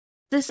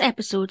This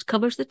episode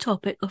covers the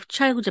topic of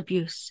child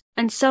abuse,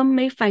 and some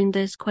may find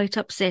this quite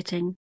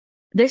upsetting.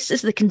 This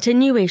is the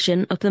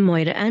continuation of the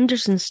Moira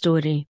Anderson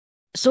story.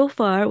 So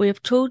far, we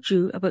have told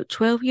you about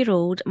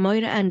 12-year-old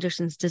Moira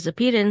Anderson's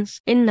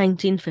disappearance in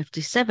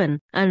 1957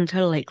 and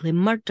her likely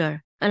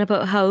murder, and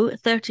about how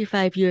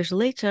 35 years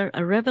later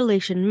a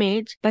revelation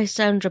made by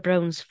Sandra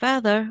Brown's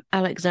father,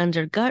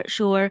 Alexander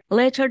Gartshower,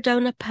 led her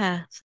down a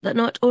path that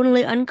not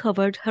only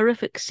uncovered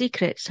horrific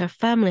secrets her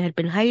family had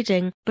been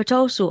hiding, but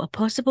also a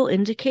possible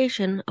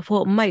indication of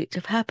what might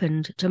have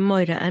happened to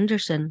Moira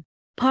Anderson.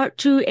 Part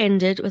 2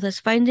 ended with us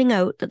finding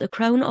out that the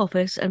Crown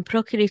Office and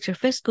Procurator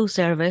Fiscal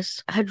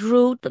Service had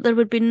ruled that there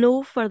would be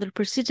no further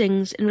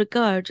proceedings in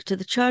regard to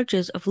the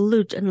charges of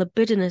lewd and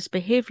libidinous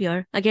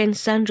behaviour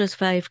against Sandra's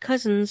 5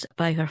 cousins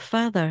by her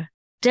father.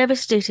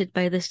 Devastated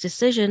by this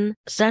decision,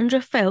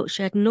 Sandra felt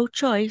she had no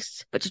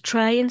choice but to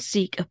try and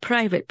seek a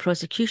private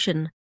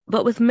prosecution.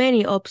 But with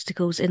many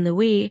obstacles in the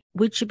way,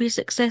 would she be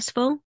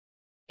successful?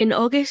 In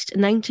August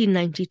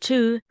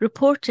 1992,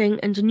 reporting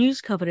and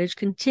news coverage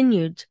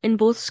continued in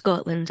both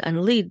Scotland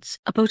and Leeds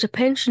about a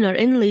pensioner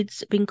in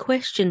Leeds being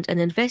questioned and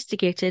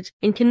investigated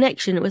in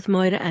connection with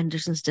Moira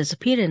Anderson's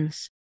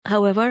disappearance.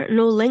 However,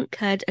 no link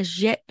had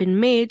as yet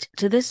been made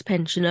to this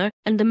pensioner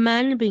and the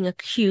man being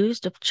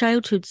accused of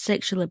childhood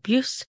sexual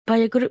abuse by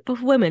a group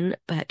of women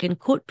back in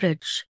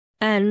Coatbridge.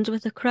 And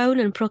with the Crown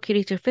and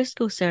Procurator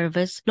Fiscal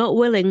Service not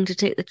willing to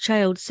take the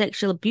child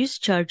sexual abuse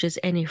charges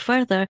any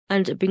further,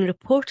 and it being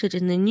reported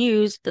in the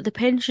news that the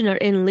pensioner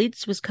in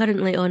Leeds was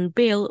currently on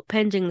bail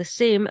pending the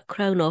same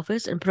Crown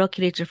Office and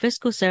Procurator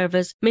Fiscal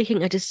Service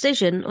making a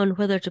decision on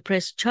whether to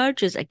press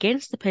charges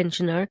against the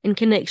pensioner in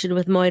connection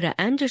with Moira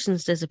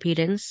Anderson's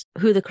disappearance,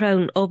 who the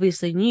Crown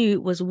obviously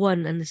knew was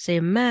one and the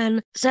same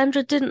man,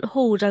 Sandra didn't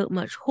hold out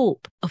much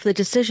hope of the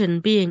decision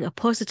being a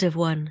positive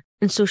one.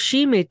 And so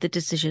she made the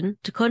decision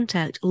to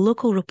contact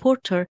local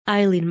reporter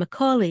Eileen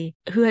Macaulay,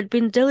 who had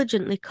been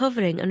diligently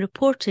covering and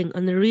reporting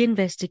on the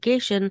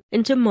reinvestigation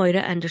into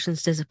Moira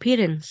Anderson's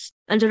disappearance,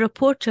 and a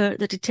reporter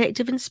that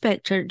Detective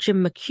Inspector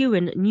Jim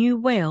McEwen knew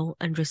well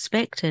and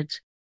respected.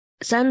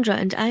 Sandra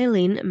and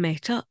Eileen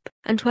met up,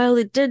 and while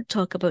they did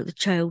talk about the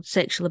child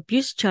sexual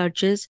abuse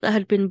charges that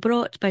had been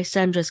brought by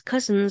Sandra's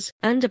cousins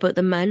and about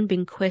the man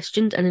being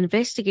questioned and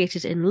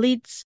investigated in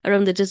Leeds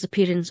around the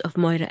disappearance of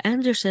Moira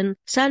Anderson,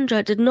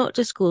 Sandra did not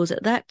disclose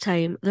at that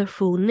time their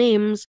full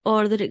names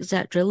or their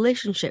exact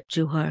relationship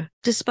to her,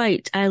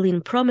 despite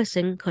Eileen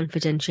promising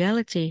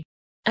confidentiality.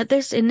 At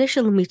this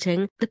initial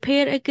meeting, the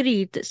pair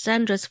agreed that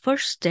Sandra's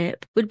first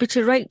step would be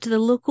to write to the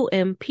local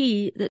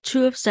MP that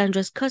 2 of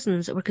Sandra's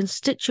cousins were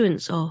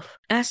constituents of,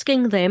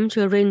 asking them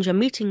to arrange a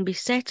meeting be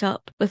set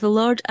up with the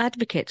Lord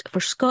Advocate for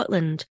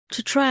Scotland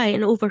to try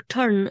and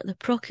overturn the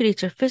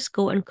Procurator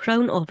Fiscal and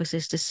Crown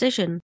Office's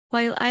decision,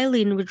 while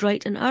Eileen would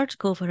write an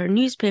article for her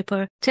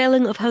newspaper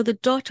telling of how the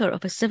daughter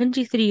of a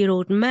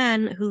 73-year-old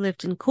man who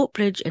lived in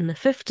Coatbridge in the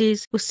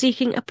 50s was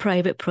seeking a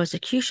private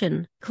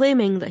prosecution,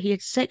 claiming that he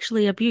had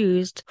sexually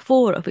abused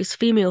 4 of his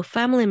female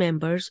family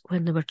members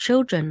when they were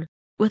children,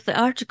 with the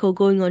article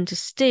going on to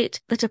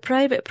state that a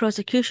private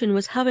prosecution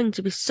was having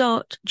to be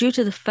sought due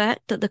to the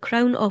fact that the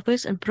Crown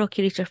Office and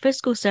Procurator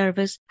Fiscal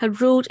Service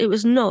had ruled it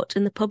was not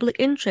in the public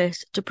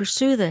interest to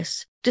pursue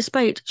this,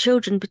 despite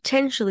children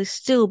potentially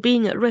still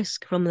being at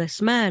risk from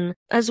this man,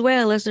 as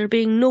well as there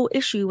being no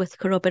issue with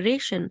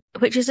corroboration,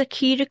 which is a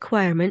key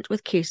requirement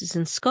with cases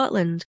in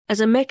Scotland, as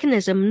a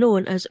mechanism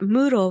known as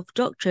Murov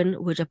doctrine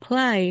would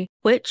apply,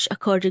 which,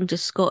 according to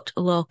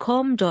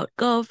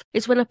scotlawcom.gov,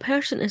 is when a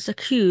person is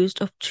accused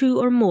of 2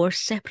 or more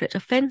separate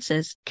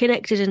offences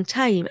connected in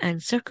time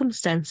and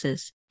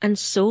circumstances. And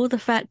so the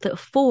fact that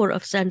 4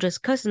 of Sandra's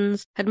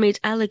cousins had made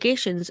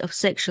allegations of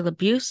sexual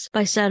abuse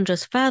by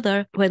Sandra's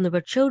father when they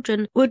were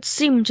children would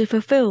seem to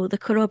fulfill the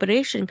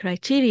corroboration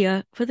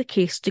criteria for the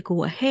case to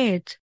go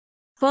ahead.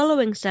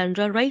 Following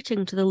Sandra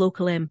writing to the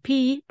local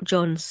MP,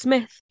 John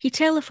Smith, he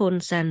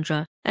telephoned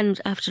Sandra, and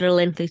after a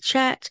lengthy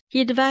chat,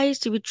 he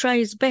advised he would try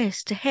his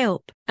best to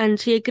help, and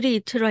he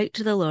agreed to write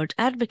to the Lord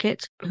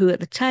Advocate, who at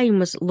the time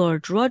was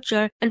Lord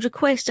Roger, and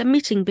request a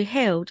meeting be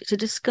held to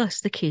discuss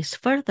the case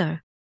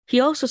further. He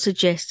also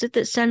suggested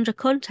that Sandra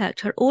contact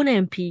her own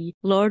MP,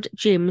 Lord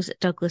James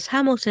Douglas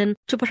Hamilton,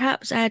 to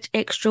perhaps add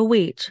extra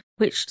weight,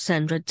 which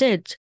Sandra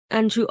did,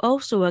 and who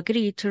also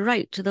agreed to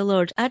write to the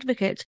Lord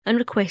Advocate and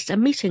request a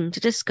meeting to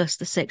discuss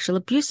the sexual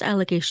abuse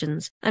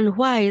allegations and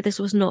why this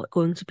was not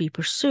going to be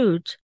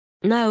pursued.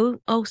 Now,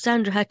 all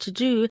Sandra had to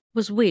do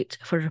was wait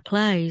for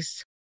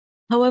replies.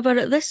 However,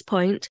 at this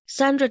point,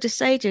 Sandra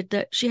decided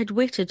that she had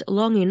waited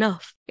long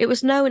enough. It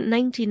was now in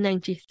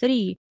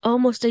 1993,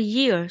 almost a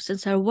year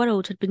since her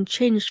world had been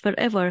changed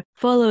forever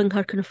following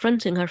her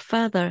confronting her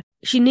father.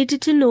 She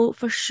needed to know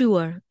for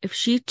sure if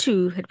she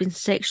too had been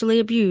sexually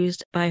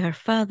abused by her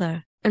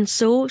father. And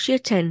so she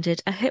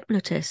attended a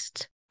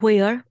hypnotist,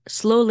 where,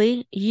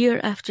 slowly, year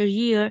after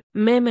year,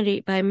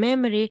 memory by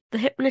memory, the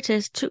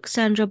hypnotist took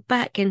Sandra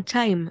back in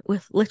time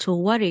with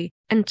little worry,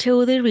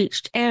 until they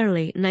reached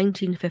early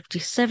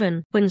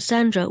 1957, when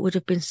Sandra would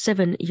have been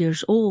 7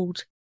 years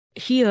old.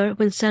 Here,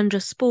 when Sandra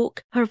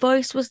spoke, her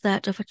voice was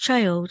that of a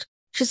child.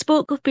 She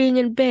spoke of being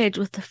in bed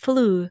with the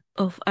flu,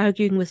 of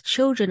arguing with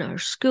children at her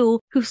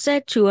school who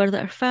said to her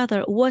that her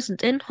father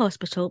wasn't in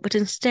hospital but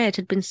instead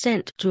had been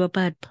sent to a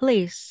bad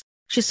place.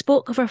 She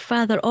spoke of her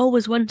father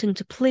always wanting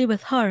to play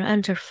with her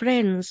and her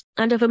friends,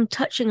 and of him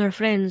touching her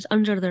friends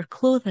under their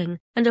clothing,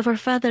 and of her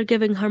father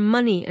giving her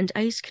money and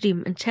ice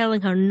cream and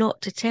telling her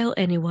not to tell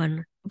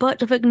anyone,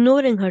 but of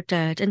ignoring her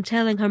dad and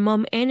telling her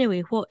mum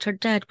anyway what her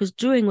dad was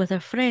doing with her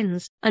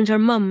friends, and her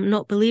mum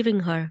not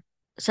believing her.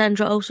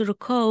 Sandra also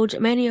recalled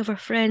many of her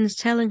friends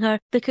telling her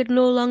they could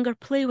no longer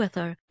play with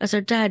her, as her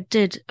dad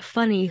did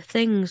funny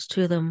things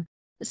to them.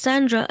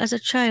 Sandra, as a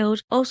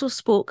child, also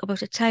spoke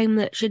about a time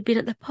that she'd been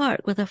at the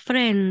park with a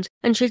friend,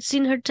 and she'd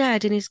seen her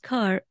dad in his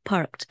car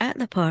parked at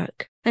the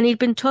park, and he'd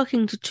been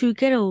talking to two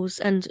girls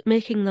and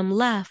making them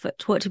laugh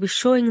at what he was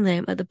showing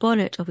them at the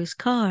bonnet of his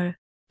car.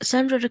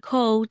 Sandra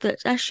recalled that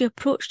as she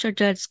approached her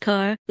dad's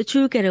car, the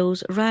two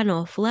girls ran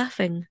off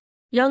laughing.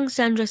 Young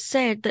Sandra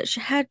said that she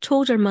had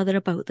told her mother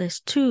about this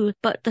too,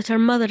 but that her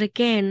mother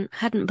again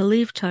hadn't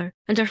believed her,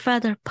 and her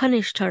father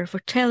punished her for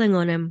telling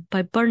on him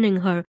by burning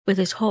her with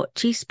his hot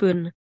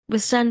teaspoon,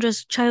 with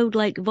Sandra's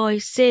childlike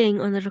voice saying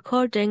on the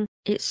recording,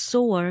 "It's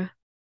sore."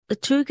 The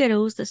two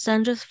girls that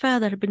Sandra's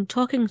father had been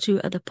talking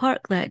to at the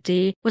park that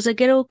day was a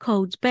girl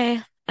called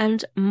Beth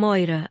and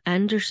Moira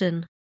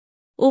Anderson.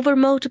 Over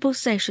multiple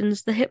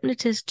sessions, the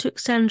hypnotist took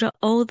Sandra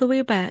all the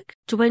way back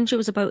to when she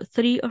was about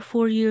 3 or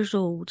 4 years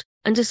old,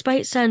 and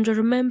despite Sandra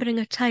remembering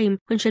a time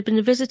when she had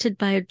been visited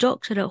by a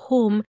doctor at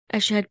home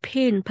as she had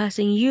pain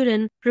passing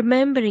urine,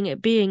 remembering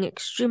it being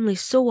extremely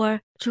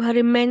sore, to her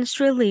immense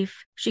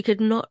relief, she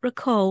could not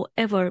recall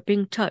ever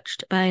being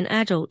touched by an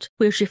adult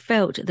where she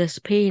felt this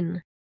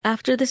pain.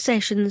 After the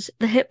sessions,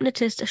 the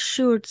hypnotist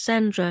assured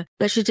Sandra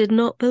that she did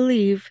not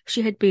believe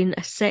she had been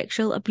a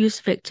sexual abuse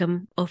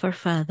victim of her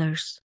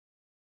father's.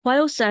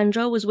 While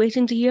Sandra was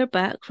waiting to hear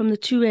back from the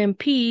two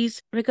MPs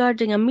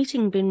regarding a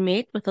meeting being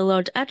made with the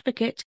Lord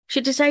Advocate,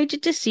 she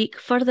decided to seek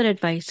further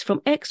advice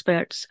from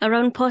experts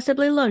around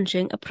possibly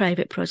launching a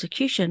private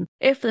prosecution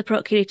if the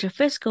Procurator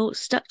Fiscal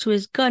stuck to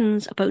his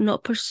guns about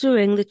not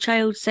pursuing the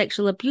child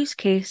sexual abuse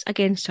case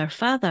against her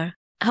father.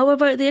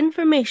 However, the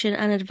information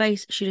and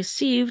advice she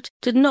received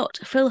did not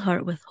fill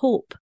her with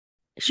hope.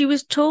 She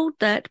was told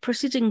that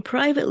proceeding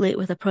privately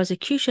with a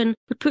prosecution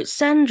would put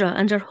Sandra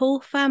and her whole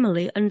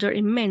family under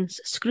immense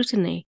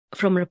scrutiny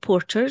from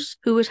reporters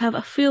who would have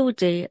a field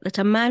day that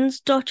a man's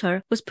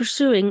daughter was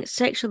pursuing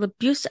sexual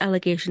abuse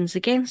allegations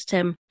against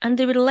him, and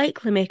they would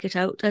likely make it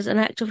out as an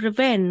act of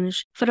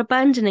revenge for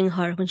abandoning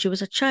her when she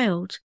was a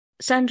child.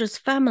 Sandra's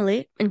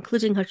family,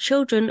 including her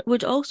children,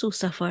 would also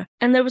suffer,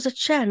 and there was a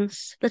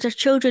chance that her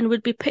children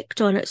would be picked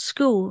on at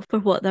school for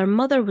what their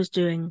mother was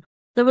doing.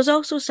 There was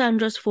also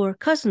Sandra's 4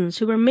 cousins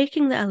who were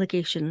making the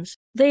allegations.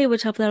 They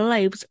would have their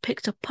lives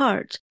picked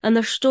apart and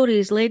their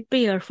stories laid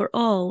bare for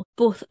all,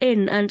 both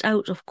in and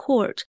out of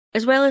court,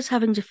 as well as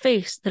having to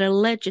face their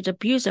alleged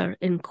abuser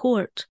in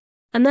court.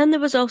 And then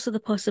there was also the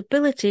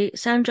possibility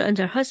Sandra and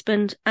her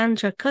husband and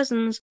her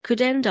cousins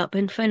could end up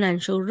in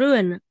financial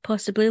ruin,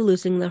 possibly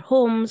losing their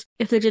homes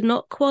if they did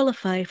not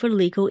qualify for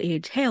legal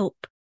aid help.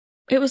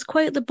 It was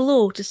quite the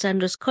blow to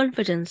Sandra's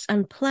confidence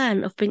and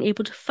plan of being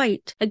able to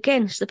fight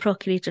against the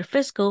Procurator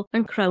Fiscal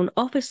and Crown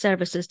Office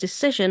Service's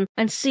decision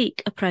and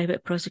seek a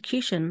private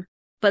prosecution.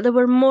 But there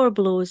were more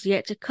blows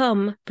yet to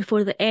come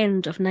before the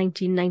end of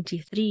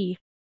 1993.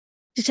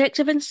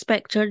 Detective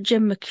Inspector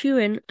Jim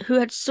McEwen, who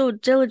had so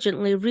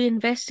diligently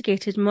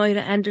reinvestigated Moira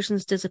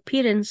Anderson's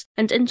disappearance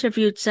and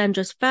interviewed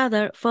Sandra's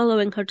father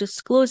following her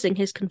disclosing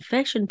his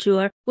confession to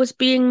her, was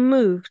being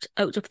moved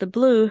out of the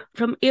blue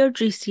from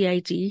Airdrie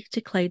CID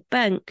to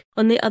Clydebank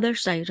on the other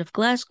side of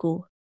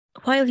Glasgow.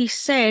 While he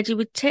said he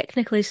would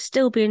technically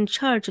still be in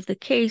charge of the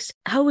case,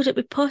 how would it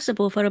be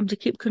possible for him to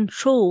keep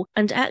control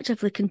and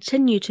actively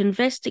continue to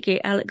investigate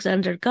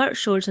Alexander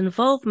Gartshore's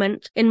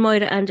involvement in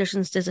Moira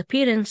Anderson's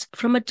disappearance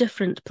from a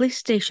different police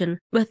station,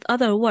 with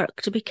other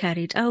work to be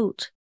carried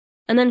out?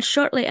 And then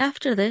shortly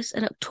after this,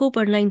 in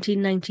October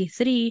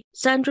 1993,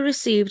 Sandra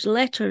received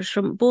letters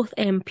from both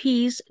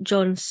MPs,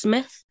 John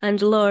Smith and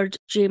Lord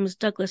James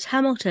Douglas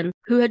Hamilton,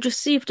 who had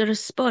received a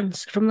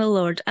response from the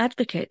Lord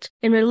Advocate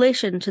in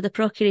relation to the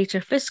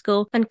Procurator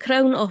Fiscal and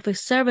Crown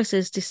Office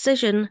Service's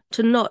decision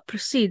to not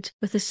proceed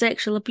with the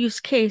sexual abuse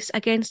case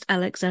against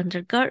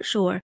Alexander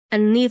Gartshore,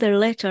 and neither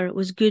letter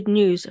was good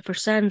news for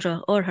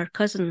Sandra or her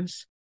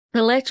cousins.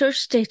 The letters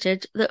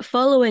stated that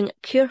following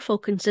careful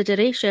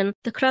consideration,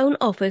 the Crown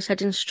Office had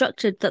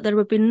instructed that there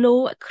would be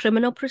no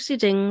criminal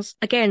proceedings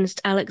against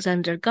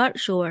Alexander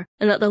Gartshore,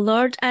 and that the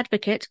Lord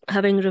Advocate,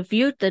 having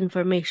reviewed the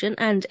information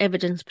and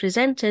evidence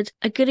presented,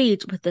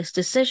 agreed with this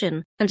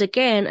decision, and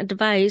again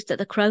advised that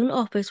the Crown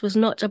Office was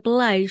not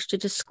obliged to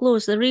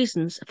disclose the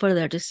reasons for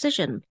their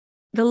decision.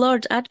 The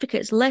Lord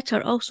Advocate's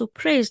letter also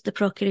praised the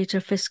Procurator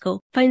Fiscal,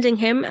 finding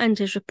him and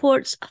his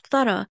reports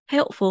thorough,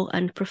 helpful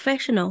and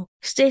professional,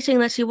 stating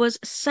that he was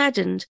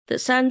saddened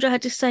that Sandra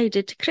had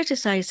decided to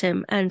criticise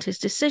him and his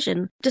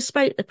decision,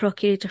 despite the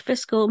Procurator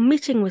Fiscal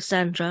meeting with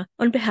Sandra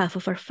on behalf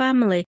of her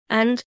family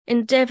and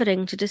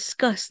endeavouring to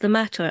discuss the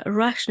matter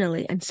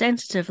rationally and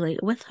sensitively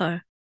with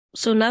her.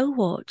 So now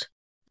what?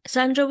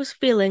 Sandra was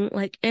feeling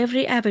like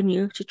every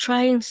avenue to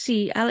try and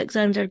see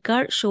Alexander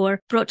Gartshaw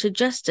brought to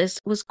justice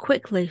was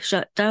quickly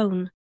shut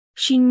down.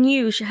 She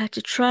knew she had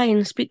to try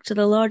and speak to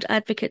the Lord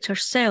Advocate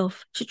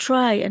herself to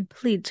try and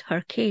plead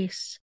her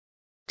case.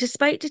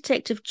 Despite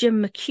Detective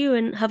Jim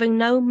McEwen having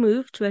now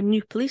moved to a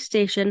new police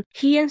station,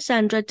 he and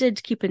Sandra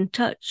did keep in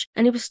touch,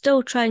 and he was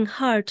still trying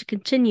hard to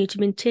continue to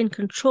maintain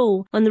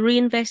control on the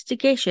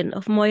reinvestigation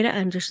of Moira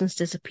Anderson's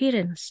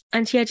disappearance,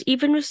 and he had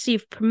even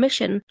received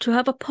permission to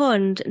have a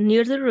pond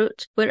near the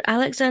route where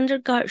Alexander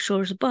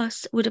Gartshaw's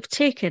bus would have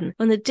taken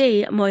on the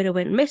day Moira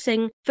went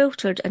missing,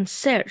 filtered and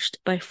searched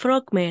by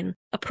frogmen,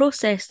 a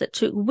process that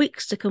took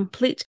weeks to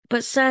complete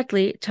but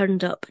sadly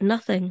turned up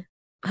nothing.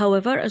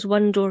 However, as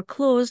one door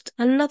closed,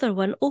 another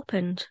one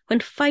opened, when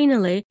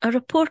finally a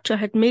reporter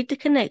had made the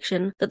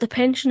connection that the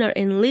pensioner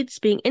in Leeds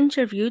being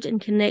interviewed in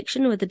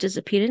connection with the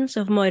disappearance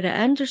of Moira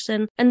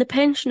Anderson and the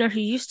pensioner who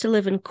used to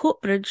live in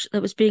Coatbridge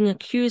that was being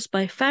accused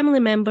by family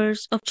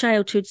members of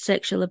childhood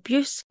sexual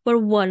abuse were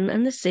one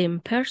and the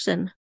same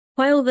person.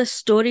 While this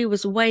story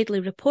was widely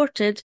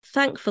reported,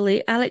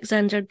 thankfully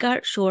Alexander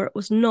Gartshaw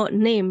was not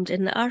named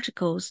in the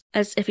articles,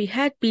 as if he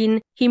had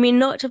been, he may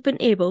not have been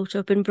able to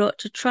have been brought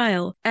to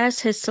trial,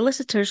 as his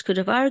solicitors could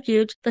have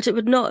argued that it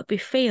would not be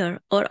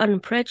fair or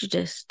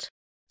unprejudiced.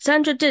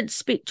 Sandra did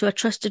speak to a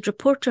trusted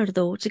reporter,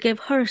 though, to give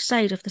her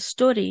side of the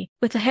story,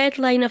 with the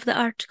headline of the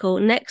article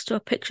next to a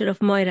picture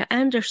of Moira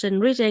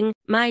Anderson reading,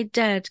 "My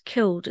dad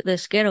killed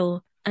this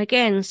girl."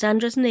 Again,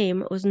 Sandra's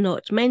name was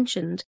not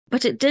mentioned,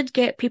 but it did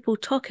get people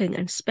talking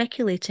and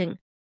speculating.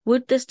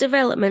 Would this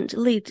development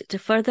lead to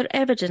further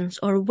evidence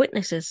or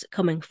witnesses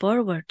coming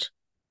forward?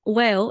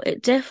 Well,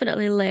 it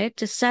definitely led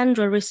to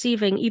Sandra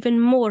receiving even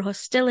more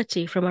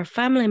hostility from her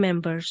family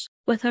members,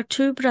 with her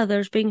two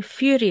brothers being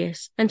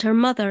furious and her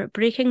mother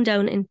breaking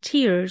down in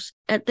tears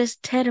at this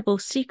terrible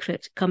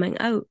secret coming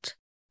out.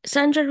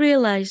 Sandra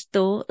realised,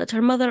 though, that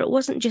her mother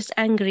wasn't just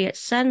angry at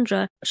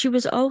Sandra, she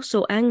was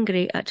also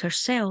angry at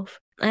herself.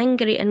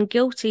 Angry and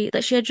guilty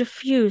that she had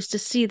refused to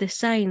see the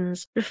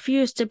signs,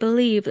 refused to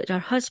believe that her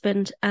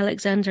husband,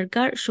 Alexander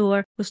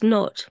Gartshaw, was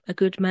not a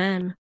good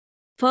man.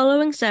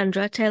 Following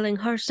Sandra telling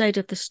her side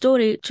of the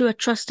story to a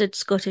trusted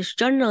Scottish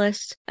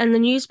journalist, and the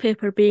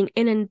newspaper being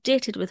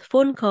inundated with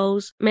phone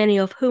calls, many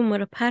of whom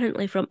were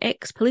apparently from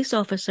ex-police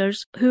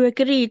officers, who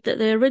agreed that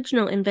the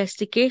original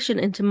investigation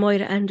into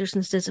Moira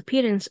Anderson's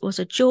disappearance was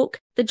a joke,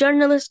 the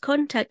journalist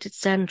contacted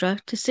Sandra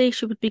to say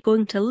she would be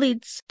going to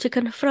Leeds to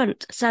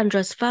confront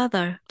Sandra's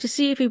father, to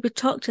see if he would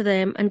talk to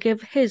them and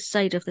give his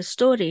side of the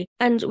story,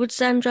 and would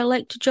Sandra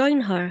like to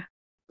join her?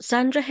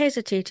 Sandra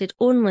hesitated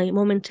only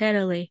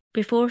momentarily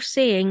before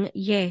saying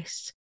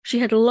yes. She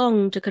had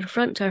longed to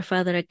confront her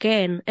father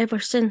again ever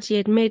since he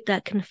had made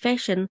that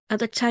confession at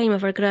the time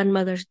of her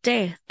grandmother's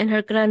death in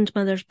her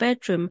grandmother's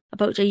bedroom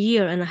about a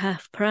year and a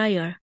half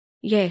prior.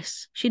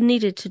 Yes, she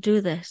needed to do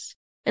this.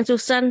 And so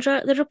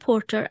Sandra, the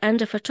reporter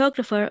and a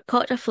photographer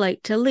caught a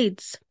flight to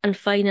Leeds, and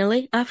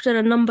finally, after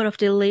a number of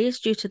delays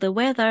due to the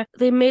weather,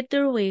 they made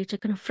their way to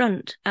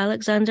confront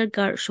Alexander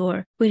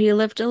Gartshaw, where he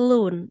lived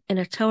alone in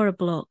a tower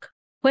block.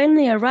 When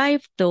they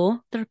arrived, though,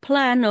 their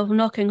plan of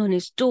knocking on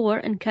his door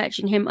and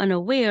catching him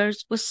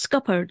unawares was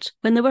scuppered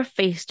when they were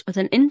faced with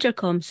an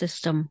intercom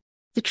system.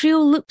 The trio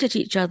looked at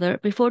each other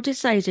before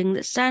deciding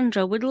that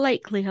Sandra would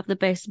likely have the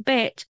best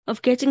bet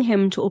of getting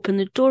him to open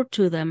the door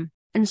to them.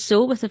 And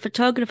so, with the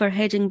photographer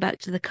heading back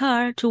to the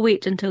car to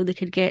wait until they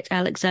could get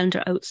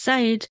Alexander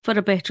outside for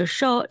a better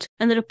shot,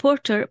 and the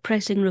reporter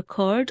pressing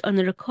record on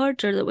the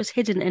recorder that was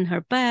hidden in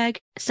her bag,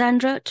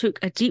 Sandra took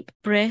a deep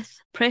breath,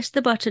 pressed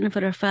the button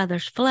for her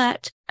father's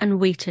flat, and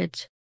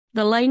waited.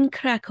 The line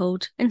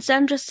crackled, and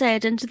Sandra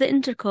said into the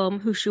intercom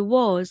who she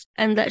was,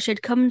 and that she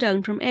had come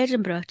down from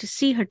Edinburgh to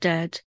see her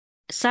dad.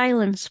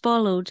 Silence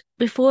followed,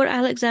 before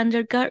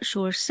Alexander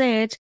Gartshaw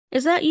said,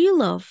 "Is that you,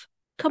 love?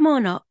 Come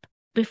on up,"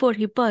 before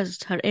he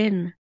buzzed her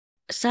in.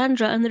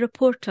 Sandra and the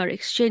reporter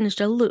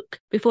exchanged a look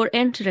before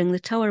entering the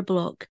tower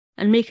block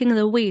and making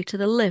their way to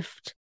the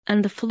lift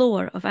and the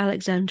floor of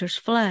Alexander's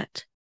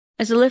flat.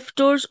 As the lift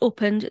doors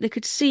opened, they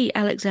could see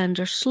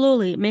Alexander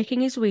slowly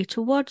making his way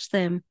towards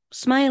them,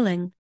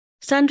 smiling.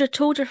 Sandra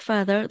told her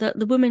father that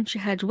the woman she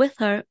had with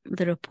her,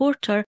 the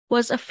reporter,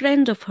 was a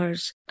friend of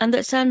hers, and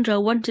that Sandra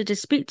wanted to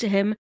speak to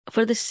him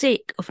for the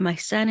sake of my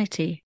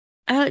sanity.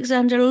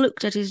 Alexander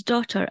looked at his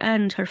daughter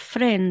and her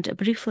friend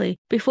briefly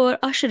before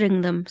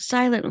ushering them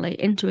silently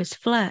into his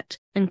flat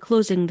and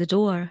closing the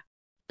door.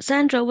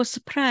 Sandra was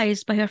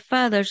surprised by her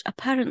father's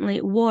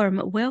apparently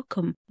warm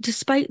welcome.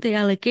 Despite the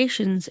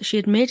allegations she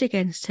had made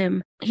against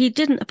him, he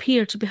didn't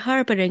appear to be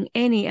harbouring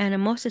any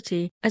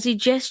animosity as he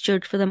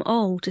gestured for them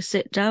all to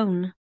sit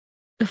down.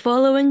 The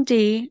following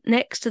day,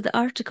 next to the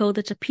article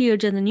that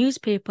appeared in the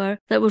newspaper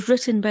that was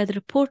written by the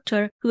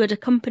reporter who had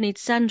accompanied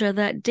Sandra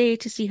that day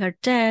to see her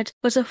dad,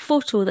 was a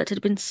photo that had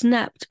been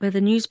snapped by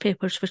the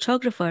newspaper's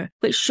photographer,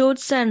 which showed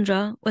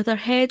Sandra with her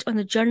head on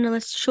the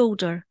journalist's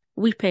shoulder,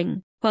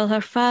 weeping, while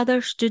her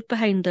father stood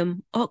behind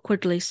them,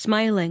 awkwardly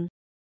smiling.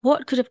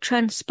 What could have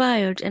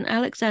transpired in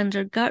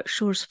Alexander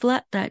Gartshore's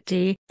flat that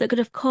day that could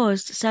have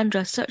caused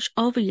Sandra such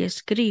obvious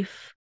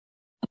grief?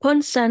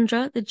 Upon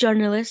Sandra, the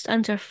journalist,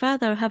 and her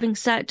father having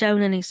sat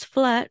down in his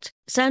flat,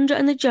 Sandra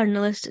and the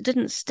journalist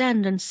didn't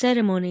stand on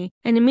ceremony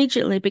and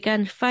immediately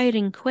began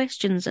firing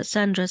questions at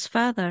Sandra's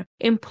father,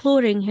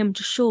 imploring him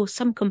to show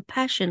some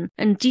compassion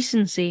and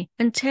decency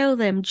and tell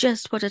them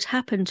just what had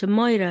happened to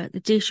Moira the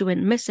day she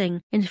went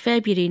missing in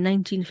February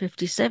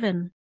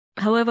 1957.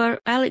 However,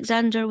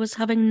 Alexander was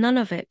having none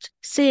of it,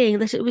 saying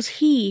that it was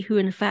he who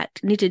in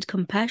fact needed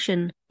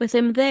compassion, with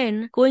him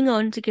then going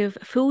on to give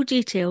full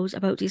details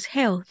about his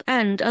health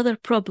and other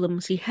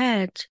problems he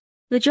had.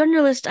 The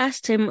journalist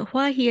asked him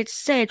why he had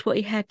said what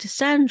he had to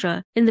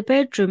Sandra in the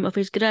bedroom of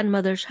his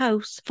grandmother's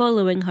house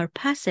following her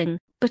passing,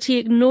 but he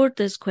ignored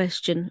this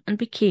question and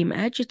became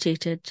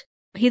agitated.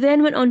 He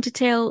then went on to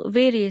tell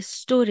various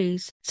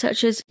stories,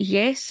 such as,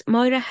 yes,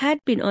 Moira had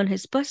been on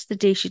his bus the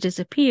day she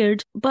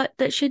disappeared, but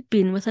that she'd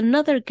been with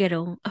another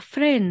girl, a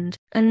friend,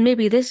 and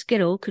maybe this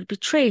girl could be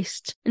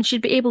traced, and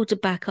she'd be able to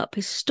back up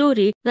his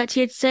story that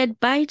he had said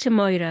bye to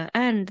Moira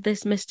and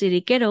this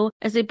mystery girl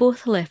as they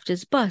both left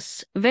his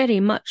bus, very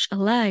much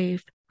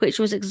alive, which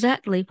was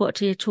exactly what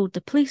he had told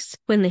the police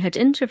when they had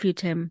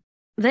interviewed him.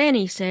 Then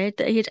he said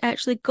that he had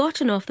actually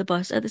gotten off the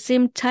bus at the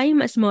same time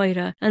as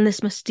Moira and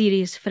this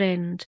mysterious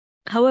friend.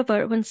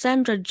 However, when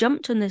Sandra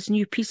jumped on this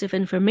new piece of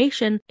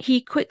information,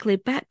 he quickly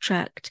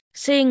backtracked,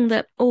 saying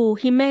that,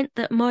 he meant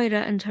that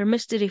Moira and her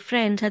mystery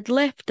friend had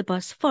left the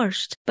bus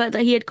first, but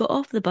that he had got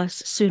off the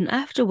bus soon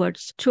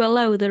afterwards to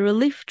allow the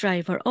relief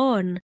driver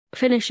on,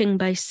 finishing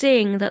by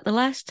saying that the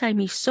last time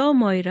he saw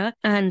Moira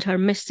and her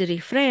mystery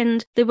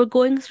friend, they were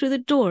going through the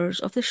doors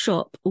of the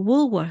shop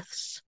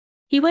Woolworths.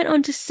 He went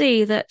on to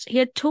say that he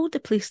had told the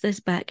police this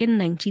back in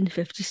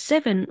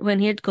 1957 when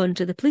he had gone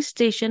to the police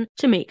station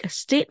to make a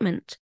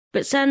statement.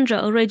 But Sandra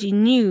already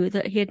knew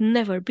that he had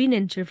never been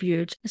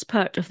interviewed as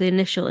part of the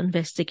initial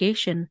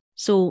investigation,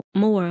 so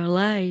more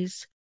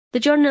lies. The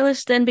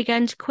journalist then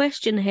began to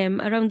question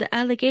him around the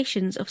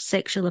allegations of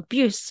sexual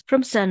abuse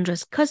from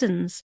Sandra's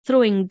cousins,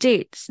 throwing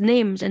dates,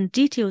 names and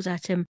details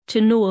at him to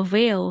no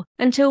avail,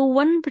 until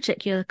one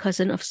particular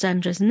cousin of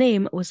Sandra's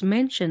name was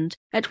mentioned,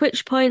 at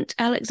which point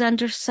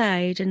Alexander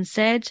sighed and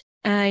said,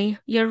 "Aye,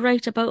 you're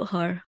right about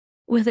her,"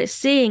 with it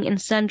saying in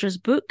Sandra's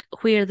book,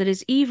 Where There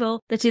Is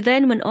Evil, that he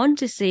then went on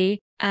to say,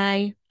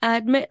 "Aye, I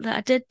admit that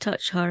I did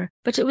touch her,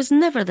 but it was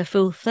never the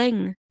full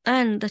thing,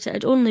 and that it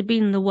had only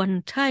been the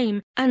one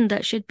time, and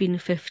that she'd been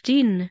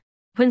 15.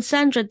 When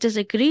Sandra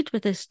disagreed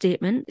with this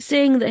statement,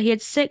 saying that he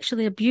had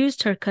sexually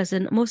abused her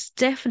cousin most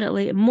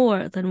definitely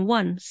more than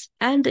once,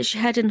 and that she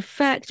had in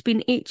fact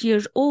been 8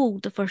 years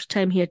old the first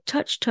time he had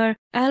touched her,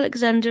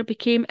 Alexander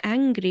became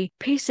angry,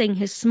 pacing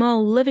his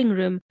small living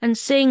room and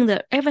saying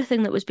that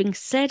everything that was being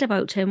said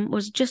about him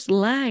was just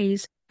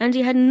lies, and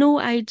he had no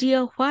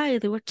idea why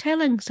they were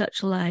telling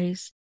such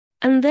lies.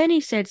 And then he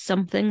said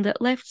something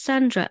that left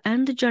Sandra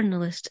and the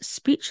journalist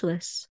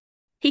speechless.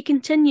 He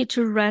continued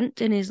to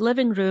rant in his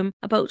living room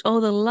about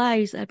all the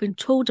lies that had been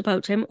told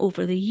about him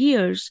over the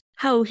years,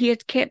 how he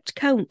had kept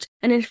count,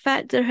 and in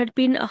fact there had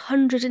been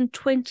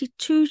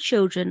 122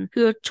 children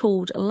who had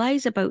told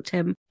lies about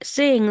him,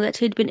 saying that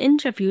he'd been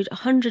interviewed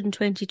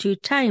 122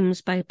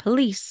 times by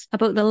police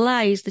about the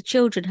lies the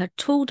children had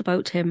told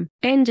about him,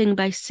 ending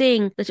by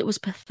saying that it was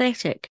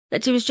pathetic,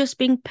 that he was just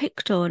being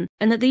picked on,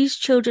 and that these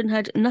children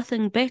had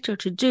nothing better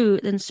to do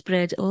than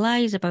spread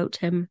lies about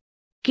him.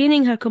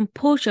 Gaining her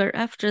composure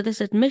after this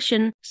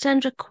admission,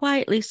 Sandra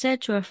quietly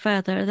said to her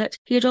father that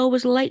he had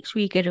always liked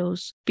wee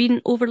girls,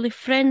 been overly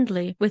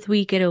friendly with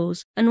wee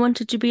girls, and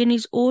wanted to be on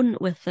his own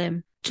with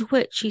them, to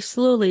which he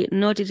slowly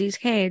nodded his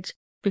head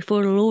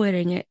before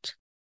lowering it.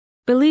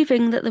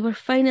 Believing that they were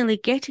finally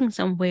getting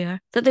somewhere,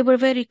 that they were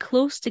very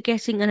close to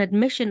getting an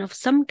admission of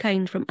some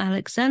kind from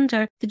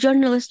Alexander, the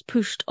journalist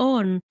pushed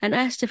on and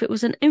asked if it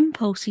was an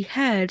impulse he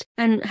had,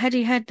 and had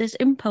he had this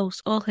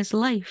impulse all his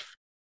life.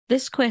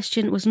 This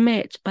question was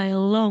met by a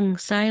long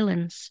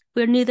silence,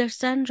 where neither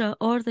Sandra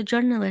or the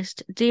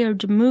journalist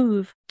dared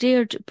move,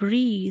 dared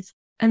breathe,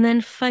 and then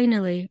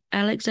finally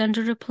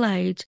Alexander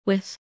replied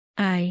with,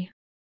 "Aye."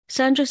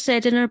 Sandra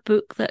said in her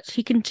book that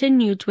he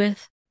continued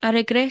with, "I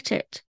regret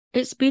it.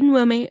 It's been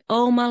with me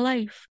all my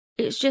life.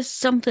 It's just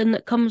something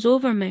that comes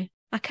over me.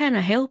 I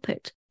canna help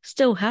it.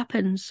 Still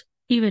happens,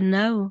 even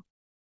now."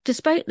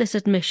 Despite this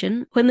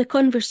admission, when the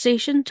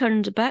conversation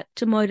turned back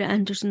to Moira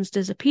Anderson's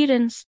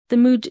disappearance, the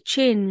mood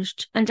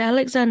changed, and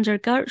Alexander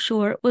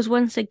Gartshore was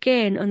once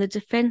again on the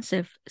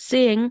defensive,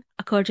 saying,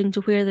 according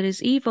to Where There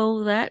Is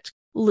Evil, that,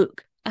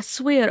 "Look, I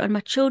swear on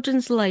my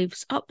children's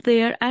lives up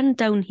there and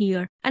down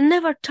here, I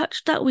never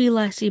touched that wee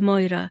lassie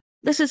Moira.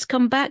 This has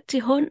come back to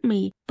haunt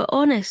me, but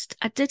honest,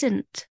 I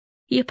didn't."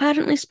 He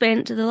apparently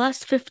spent the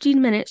last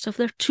 15 minutes of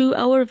their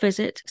 2-hour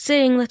visit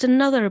saying that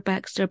another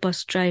Baxter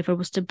bus driver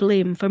was to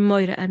blame for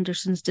Moira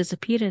Anderson's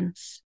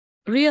disappearance.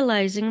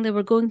 Realising they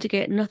were going to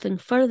get nothing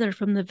further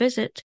from the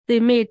visit, they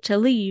made to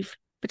leave,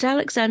 but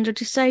Alexander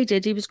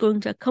decided he was going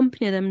to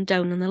accompany them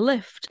down in the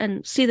lift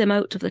and see them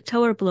out of the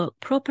tower block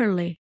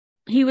properly.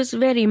 He was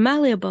very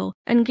malleable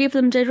and gave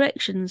them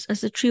directions as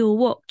the trio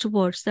walked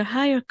towards their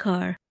hire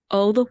car.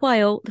 All the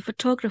while, the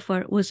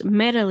photographer was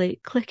merrily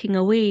clicking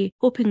away,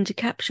 hoping to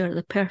capture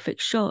the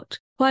perfect shot,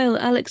 while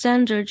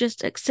Alexander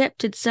just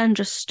accepted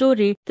Sandra's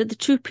story that the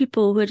two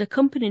people who had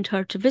accompanied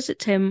her to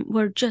visit him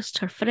were just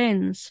her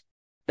friends.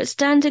 But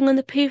standing on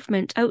the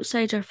pavement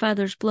outside her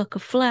father's block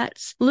of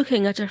flats,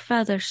 looking at her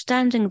father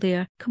standing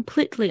there,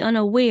 completely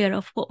unaware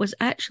of what was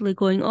actually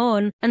going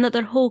on and that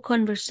their whole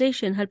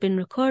conversation had been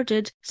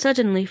recorded,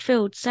 suddenly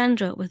filled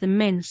Sandra with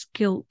immense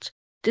guilt.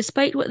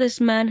 Despite what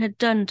this man had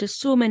done to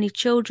so many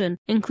children,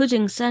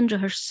 including Sandra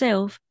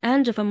herself,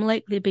 and of him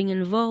likely being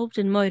involved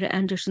in Moira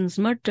Anderson's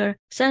murder,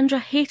 Sandra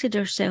hated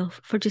herself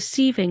for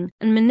deceiving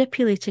and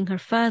manipulating her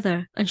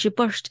father, and she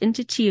burst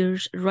into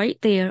tears right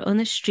there on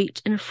the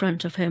street in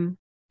front of him.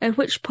 At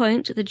which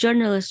point the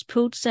journalist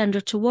pulled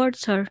Sandra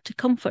towards her to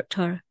comfort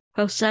her,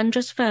 while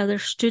Sandra's father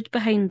stood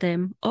behind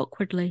them,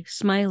 awkwardly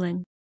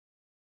smiling.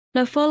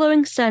 Now,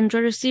 following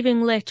Sandra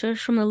receiving letters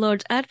from the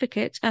Lord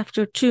Advocate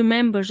after 2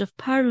 members of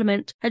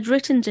Parliament had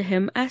written to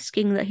him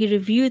asking that he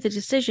review the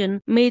decision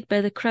made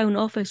by the Crown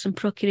Office and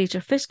Procurator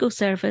Fiscal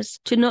Service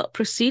to not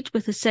proceed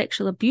with the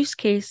sexual abuse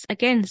case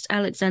against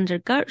Alexander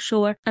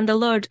Gartshaw, and the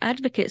Lord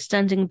Advocate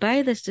standing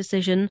by this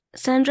decision,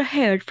 Sandra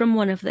heard from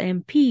one of the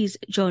MPs,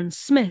 John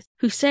Smith,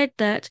 who said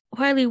that,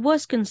 while he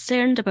was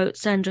concerned about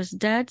Sandra's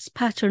dad's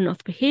pattern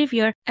of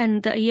behaviour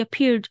and that he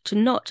appeared to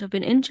not have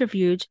been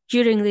interviewed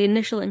during the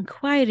initial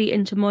inquiry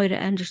into Moira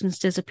Anderson's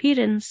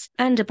disappearance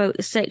and about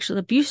the sexual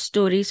abuse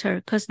stories her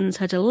cousins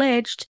had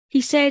alleged, he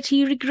said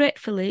he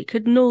regretfully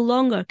could no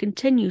longer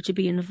continue to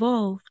be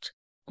involved.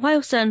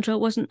 While Sandra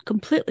wasn't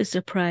completely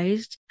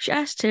surprised, she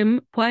asked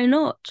him why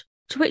not,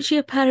 to which he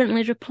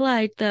apparently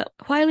replied that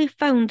while he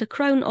found the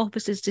Crown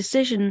Office's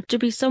decision to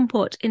be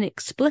somewhat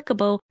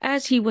inexplicable,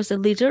 as he was the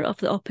leader of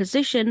the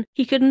opposition,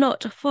 he could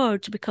not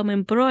afford to become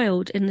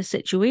embroiled in the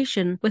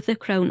situation with the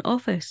Crown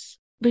Office,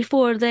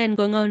 before then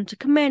going on to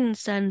commend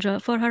Sandra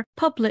for her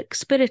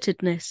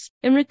public-spiritedness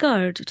in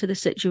regard to the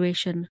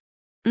situation.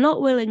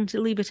 Not willing to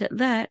leave it at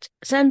that,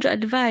 Sandra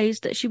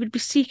advised that she would be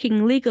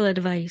seeking legal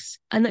advice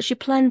and that she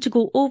planned to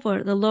go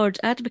over the Lord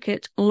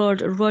Advocate,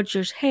 Lord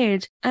Roger's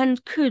head,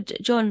 and could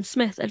John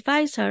Smith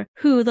advise her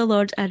who the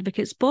Lord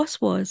Advocate's boss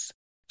was.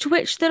 To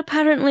which there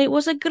apparently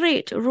was a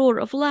great roar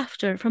of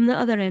laughter from the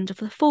other end of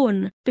the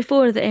phone,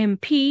 before the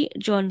MP,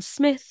 John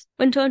Smith,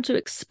 went on to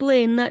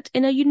explain that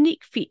in a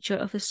unique feature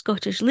of the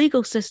Scottish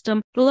legal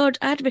system, the Lord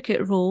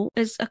Advocate role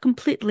is a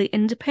completely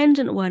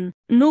independent one.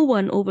 No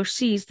one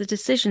oversees the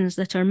decisions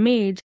that are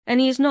made, and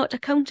he is not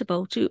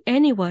accountable to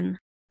anyone.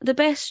 The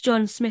best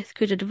John Smith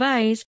could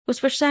advise was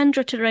for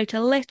Sandra to write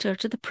a letter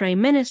to the Prime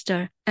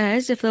Minister,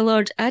 as if the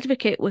Lord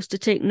Advocate was to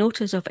take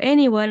notice of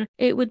anyone,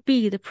 it would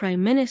be the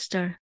Prime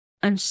Minister.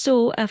 And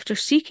so, after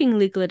seeking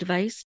legal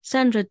advice,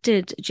 Sandra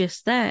did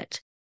just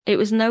that. It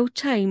was now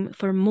time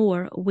for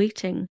more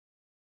waiting.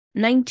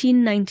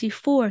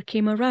 1994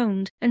 came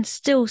around, and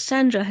still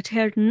Sandra had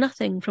heard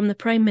nothing from the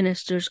Prime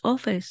Minister's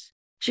office.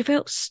 She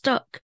felt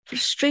stuck,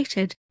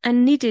 frustrated,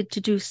 and needed to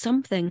do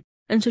something,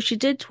 and so she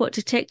did what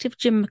Detective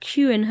Jim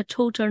McEwen had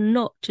told her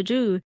not to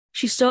do.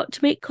 She sought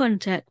to make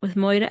contact with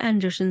Moira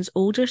Anderson's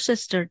older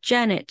sister,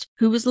 Janet,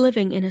 who was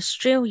living in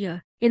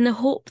Australia, in the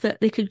hope that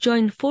they could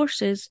join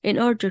forces in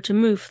order to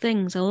move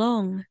things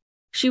along.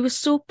 She was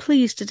so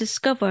pleased to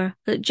discover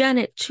that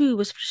Janet too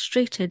was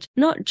frustrated,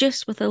 not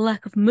just with the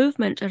lack of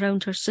movement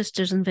around her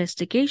sister's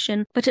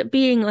investigation, but at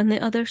being on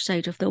the other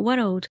side of the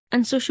world,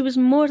 and so she was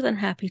more than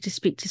happy to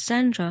speak to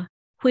Sandra,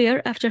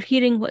 where, after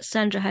hearing what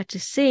Sandra had to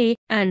say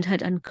and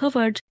had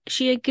uncovered,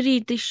 she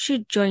agreed they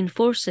should join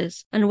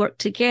forces and work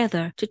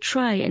together to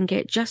try and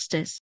get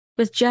justice,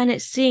 with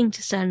Janet saying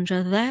to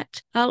Sandra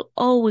that, "I'll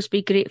always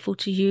be grateful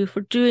to you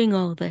for doing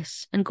all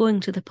this and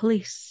going to the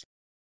police."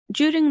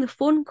 During the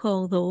phone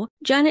call, though,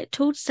 Janet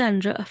told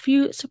Sandra a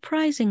few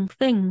surprising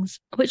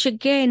things, which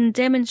again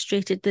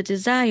demonstrated the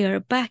desire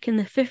back in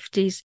the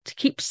 50s to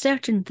keep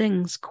certain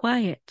things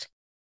quiet.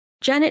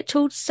 Janet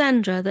told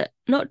Sandra that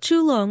not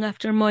too long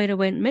after Moira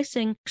went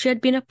missing, she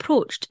had been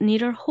approached near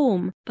her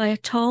home by a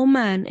tall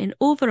man in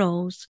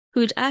overalls who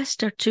had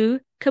asked her to,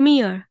 "Come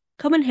here,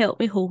 come and help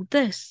me hold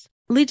this,"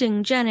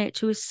 leading Janet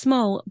to his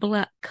small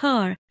black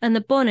car and the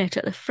bonnet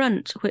at the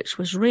front, which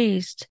was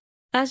raised.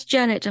 As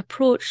Janet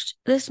approached,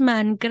 this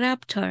man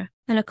grabbed her,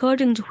 and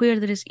according to Where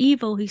There Is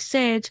Evil, he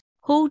said,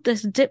 "Hold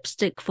this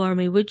dipstick for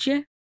me, would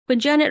you?" When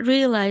Janet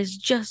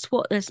realised just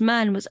what this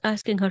man was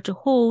asking her to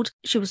hold,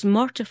 she was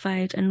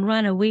mortified and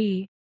ran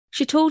away.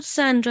 She told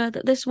Sandra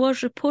that this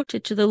was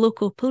reported to the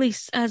local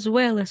police as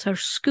well as her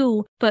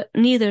school, but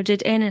neither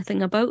did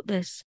anything about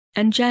this,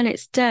 and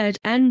Janet's dad,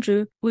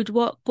 Andrew, would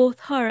walk both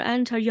her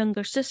and her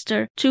younger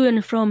sister to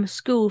and from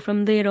school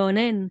from there on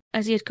in,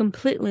 as he had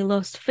completely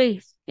lost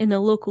faith in the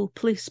local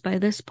police by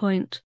this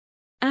point.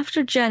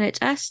 After Janet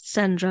asked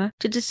Sandra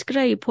to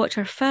describe what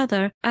her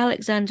father,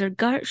 Alexander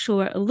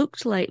Gartshaw,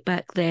 looked like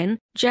back then,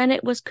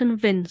 Janet was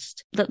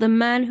convinced that the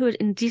man who had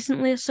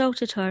indecently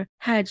assaulted her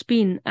had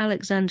been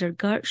Alexander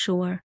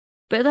Gartshaw.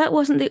 But that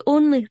wasn't the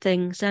only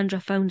thing Sandra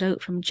found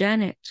out from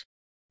Janet.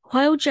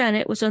 While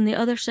Janet was on the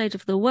other side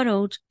of the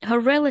world, her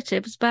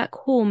relatives back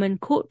home in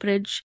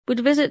Coatbridge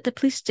would visit the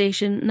police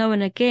station now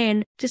and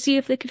again to see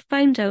if they could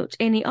find out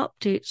any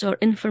updates or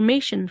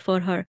information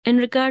for her in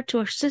regard to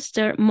her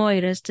sister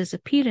Moira's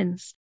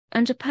disappearance.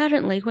 And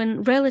apparently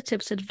when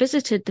relatives had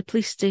visited the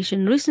police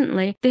station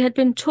recently, they had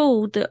been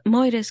told that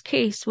Moira's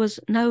case was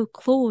now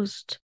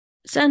closed.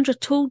 Sandra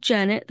told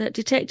Janet that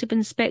Detective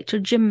Inspector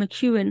Jim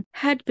McEwen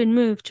had been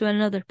moved to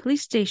another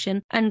police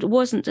station and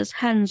wasn't as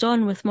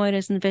hands-on with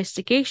Moira's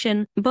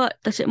investigation, but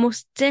that it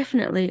most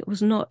definitely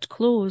was not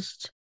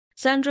closed.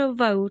 Sandra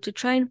vowed to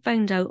try and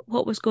find out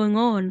what was going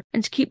on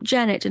and keep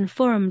Janet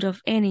informed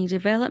of any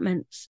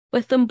developments,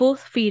 with them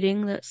both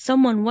fearing that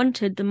someone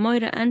wanted the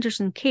Moira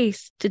Anderson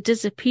case to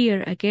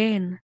disappear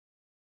again.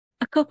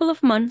 A couple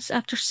of months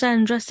after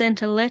Sandra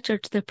sent a letter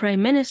to the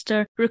Prime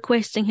Minister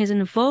requesting his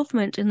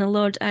involvement in the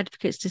Lord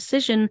Advocate's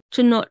decision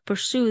to not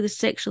pursue the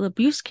sexual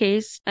abuse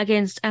case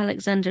against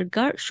Alexander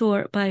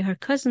Gartshaw by her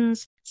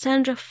cousins,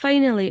 Sandra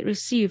finally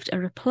received a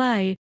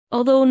reply,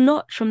 although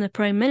not from the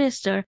Prime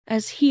Minister,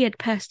 as he had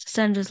passed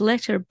Sandra's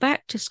letter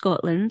back to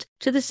Scotland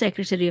to the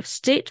Secretary of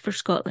State for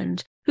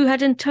Scotland, who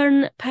had in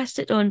turn passed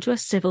it on to a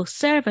civil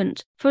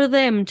servant for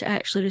them to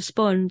actually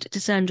respond to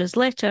Sandra's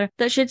letter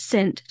that she had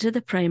sent to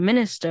the Prime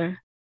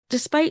Minister.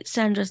 Despite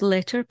Sandra's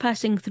letter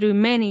passing through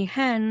many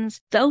hands,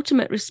 the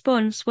ultimate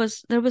response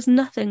was there was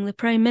nothing the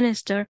Prime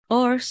Minister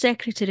or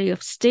Secretary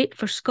of State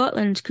for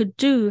Scotland could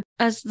do,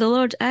 as the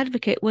Lord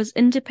Advocate was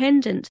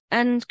independent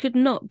and could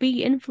not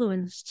be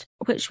influenced,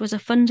 which was a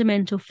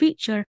fundamental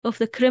feature of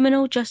the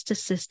criminal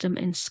justice system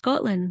in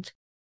Scotland.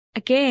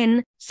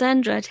 Again,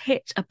 Sandra had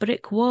hit a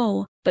brick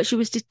wall, but she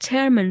was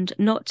determined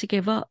not to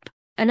give up,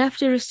 and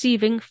after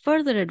receiving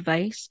further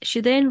advice,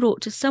 she then wrote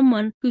to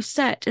someone who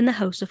sat in the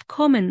House of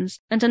Commons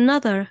and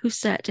another who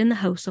sat in the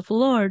House of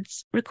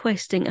Lords,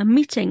 requesting a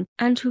meeting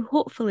and who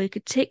hopefully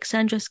could take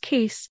Sandra's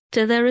case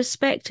to their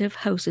respective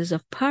Houses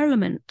of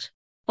Parliament.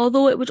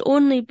 Although it would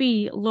only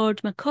be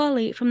Lord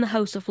Macaulay from the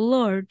House of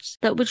Lords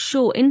that would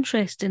show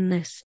interest in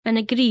this and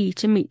agree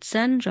to meet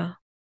Sandra.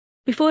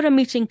 Before a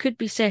meeting could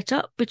be set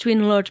up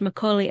between Lord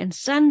Macaulay and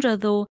Sandra,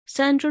 though,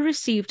 Sandra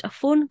received a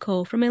phone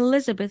call from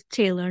Elizabeth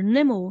Taylor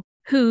Nimmo,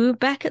 who,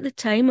 back at the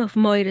time of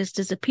Moira's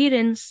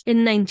disappearance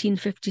in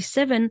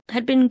 1957,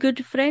 had been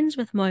good friends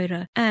with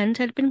Moira and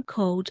had been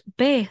called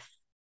Beth.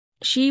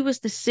 She was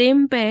the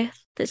same Beth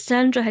that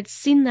Sandra had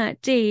seen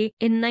that day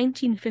in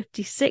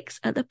 1956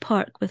 at the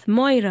park with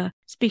Moira,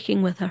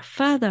 speaking with her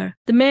father,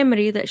 the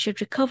memory that she had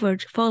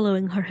recovered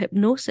following her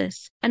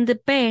hypnosis, and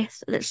the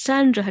Beth that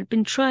Sandra had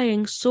been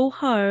trying so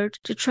hard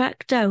to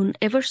track down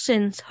ever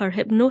since her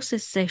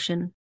hypnosis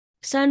session.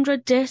 Sandra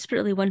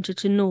desperately wanted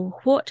to know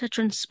what had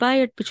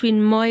transpired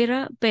between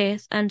Moira,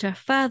 Beth, and her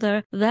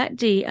father that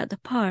day at the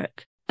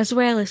park, as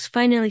well as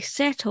finally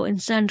settle in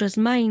Sandra's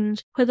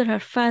mind whether her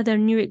father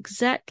knew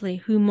exactly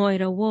who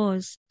Moira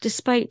was,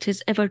 despite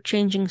his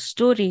ever-changing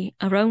story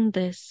around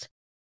this.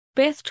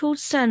 Beth told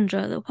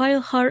Sandra that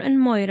while her and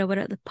Moira were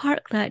at the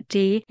park that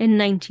day in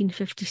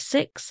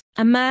 1956,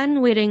 a man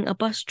wearing a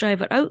bus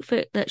driver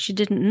outfit that she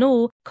didn't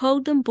know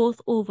called them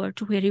both over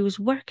to where he was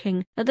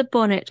working at the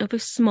bonnet of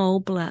his small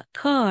black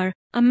car,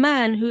 a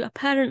man who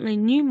apparently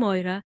knew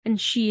Moira and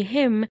she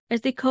him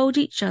as they called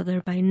each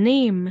other by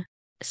name.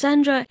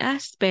 Sandra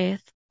asked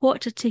Beth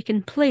what had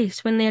taken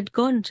place when they had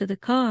gone to the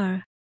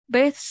car.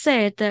 Beth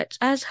said that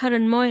as her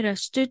and Moira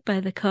stood by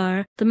the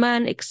car, the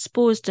man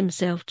exposed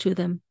himself to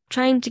them,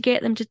 trying to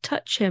get them to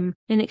touch him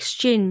in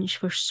exchange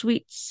for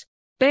sweets.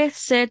 Beth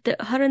said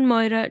that her and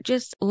Moira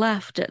just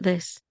laughed at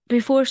this,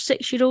 before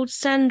 6-year-old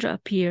Sandra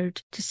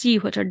appeared to see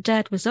what her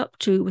dad was up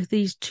to with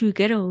these two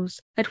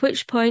girls, at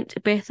which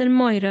point Beth and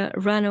Moira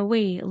ran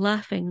away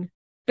laughing.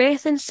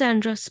 Beth and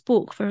Sandra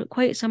spoke for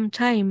quite some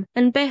time,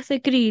 and Beth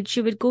agreed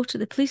she would go to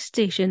the police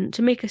station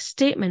to make a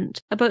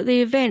statement about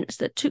the events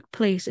that took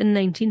place in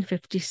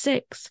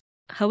 1956.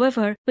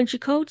 However, when she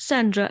called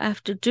Sandra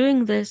after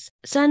doing this,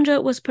 Sandra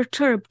was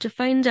perturbed to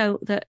find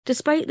out that,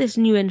 despite this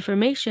new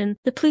information,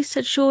 the police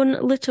had shown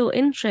little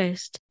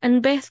interest,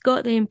 and Beth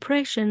got the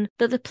impression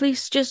that the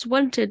police just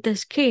wanted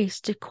this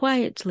case to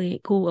quietly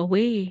go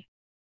away.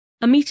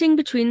 A meeting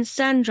between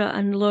Sandra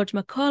and Lord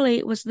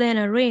Macaulay was then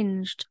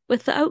arranged,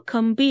 with the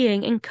outcome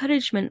being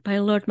encouragement by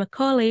Lord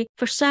Macaulay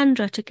for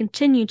Sandra to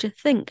continue to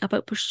think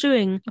about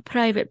pursuing a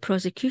private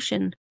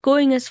prosecution,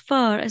 going as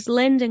far as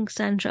lending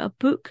Sandra a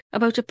book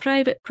about a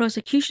private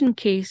prosecution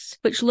case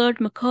which Lord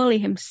Macaulay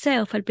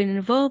himself had been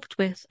involved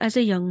with as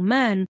a young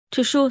man,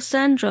 to show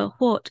Sandra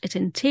what it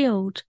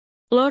entailed.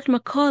 Lord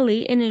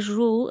Macaulay, in his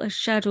role as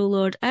Shadow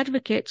Lord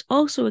Advocate,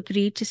 also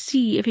agreed to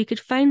see if he could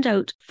find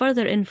out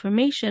further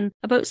information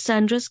about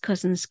Sandra's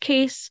cousin's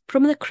case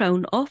from the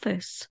Crown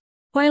Office.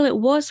 While it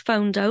was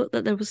found out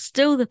that there was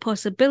still the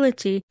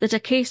possibility that a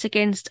case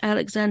against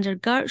Alexander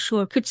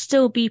Gartshaw could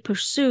still be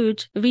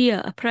pursued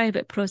via a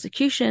private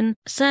prosecution,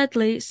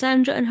 sadly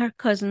Sandra and her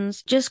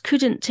cousins just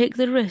couldn't take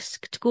the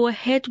risk to go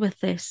ahead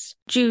with this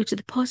due to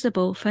the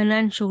possible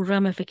financial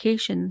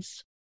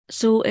ramifications.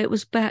 So it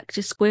was back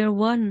to square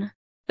one,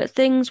 but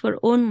things were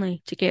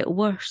only to get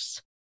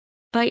worse.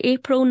 By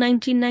April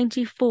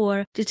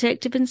 1994,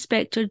 Detective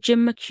Inspector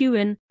Jim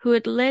McEwen, who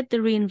had led the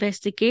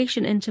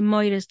reinvestigation into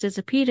Moira's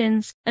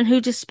disappearance and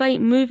who,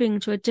 despite moving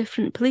to a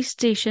different police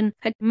station,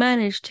 had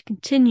managed to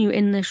continue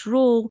in this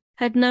role,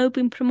 had now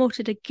been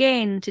promoted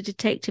again to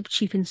Detective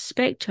Chief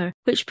Inspector,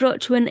 which brought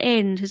to an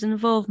end his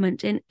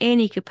involvement in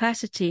any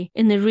capacity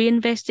in the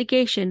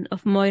reinvestigation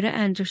of Moira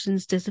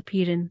Anderson's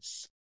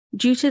disappearance.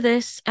 Due to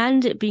this,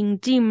 and it being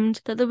deemed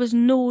that there was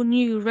no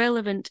new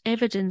relevant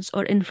evidence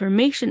or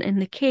information in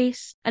the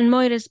case, and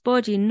Moira's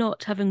body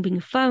not having been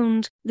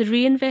found, the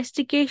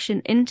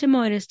reinvestigation into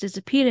Moira's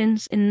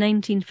disappearance in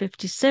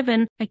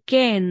 1957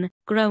 again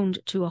ground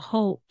to a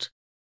halt.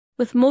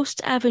 With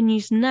most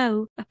avenues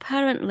now,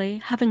 apparently,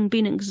 having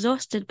been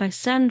exhausted by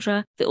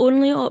Sandra, the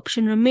only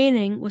option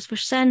remaining was for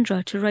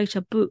Sandra to write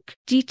a book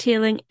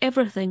detailing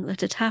everything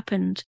that had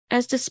happened,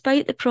 as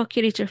despite the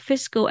Procurator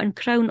Fiscal and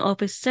Crown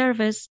Office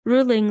Service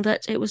ruling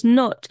that it was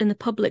not in the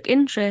public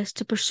interest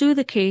to pursue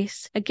the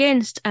case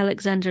against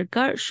Alexander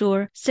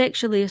Gartshaw,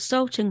 sexually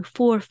assaulting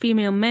 4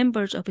 female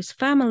members of his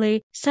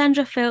family,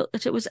 Sandra felt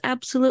that it was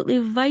absolutely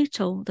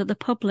vital that the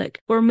public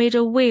were made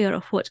aware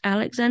of what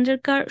Alexander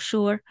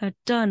Gartshaw had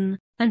done,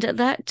 and at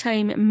that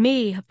time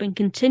may have been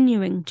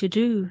continuing to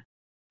do.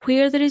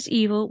 Where There Is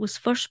Evil was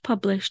first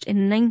published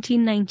in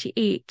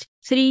 1998,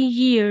 3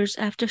 years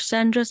after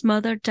Sandra's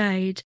mother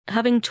died,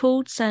 having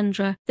told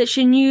Sandra that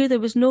she knew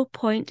there was no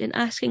point in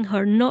asking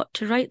her not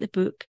to write the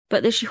book,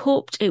 but that she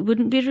hoped it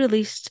wouldn't be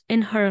released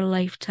in her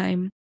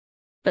lifetime.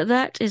 But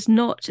that is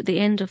not the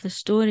end of the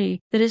story.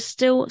 There is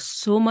still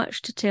so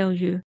much to tell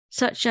you,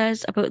 such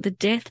as about the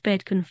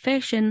deathbed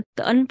confession,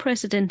 the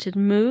unprecedented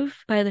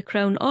move by the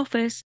Crown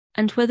Office,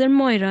 and whether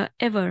Moira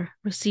ever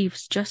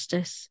receives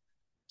justice.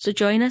 So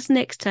join us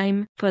next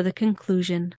time for the conclusion.